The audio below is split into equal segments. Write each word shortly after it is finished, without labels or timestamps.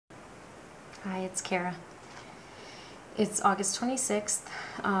Hi, it's Cara. It's August 26th,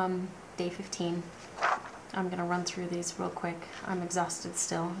 day 15. I'm going to run through these real quick. I'm exhausted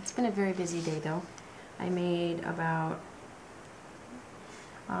still. It's been a very busy day though. I made about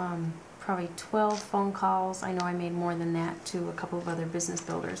probably 12 phone calls. I know I made more than that to a couple of other business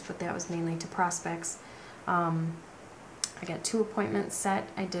builders, but that was mainly to prospects. I got 2 appointments set.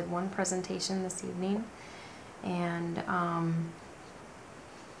 I did 1 presentation this evening, and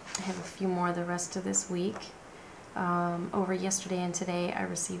I have a few more the rest of this week. Over yesterday and today I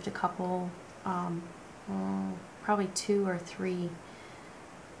received a couple, probably 2 or 3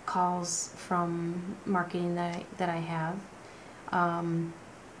 calls from marketing that I have.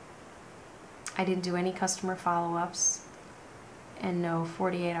 I didn't do any customer follow-ups and no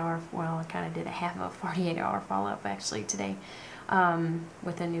 48-hour, well, I kind of did a half of a 48-hour follow-up actually today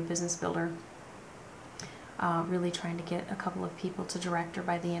with a new business builder. Really trying to get a couple of people to director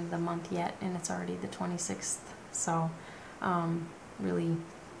by the end of the month yet, and it's already the 26th, so really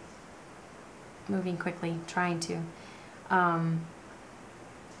moving quickly, trying to. How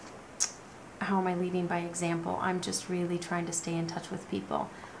am I leading by example? I'm just really trying to stay in touch with people.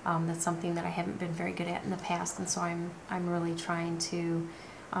 That's something that I haven't been very good at in the past, and so I'm really trying to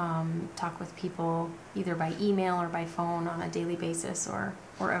talk with people either by email or by phone on a daily basis or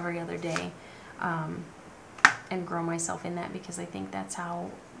every other day. And grow myself in that, because I think that's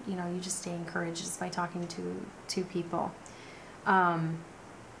how, you know, you just stay encouraged, is by talking to people. I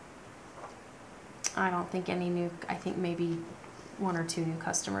don't think any new, I think maybe 1 or 2 new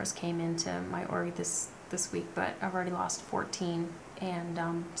customers came into my org this week, but I've already lost 14,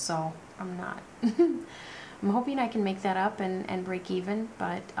 and so I'm not I'm hoping I can make that up and break even,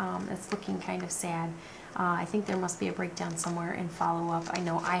 but it's looking kind of sad. I think there must be a breakdown somewhere in follow-up. I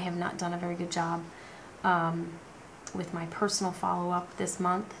know I have not done a very good job with my personal follow-up this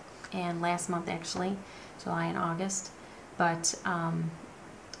month and last month, actually, July and August, but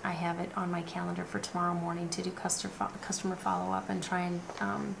I have it on my calendar for tomorrow morning to do customer follow-up and try and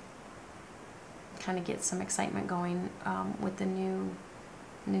kind of get some excitement going with the new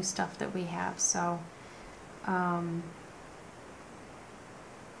stuff that we have. So I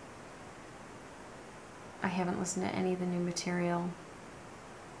haven't listened to any of the new material.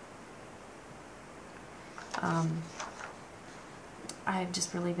 I've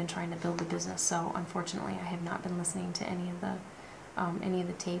just really been trying to build the business, so unfortunately I have not been listening to any of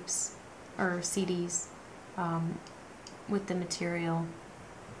the tapes or CDs with the material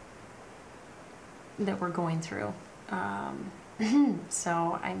that we're going through.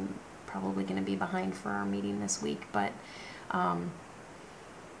 So I'm probably going to be behind for our meeting this week, but not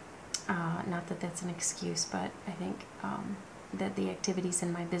that that's an excuse, but I think that the activities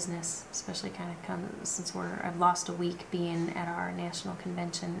in my business, especially kind of since I've lost a week being at our national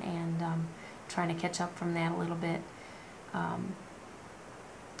convention, and trying to catch up from that a little bit,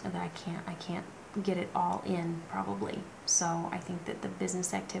 that I can't get it all in probably. So I think that the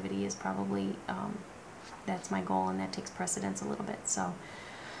business activity is probably that's my goal, and that takes precedence a little bit. So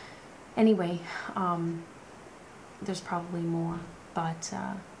anyway, there's probably more, but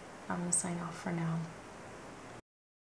I'm gonna sign off for now.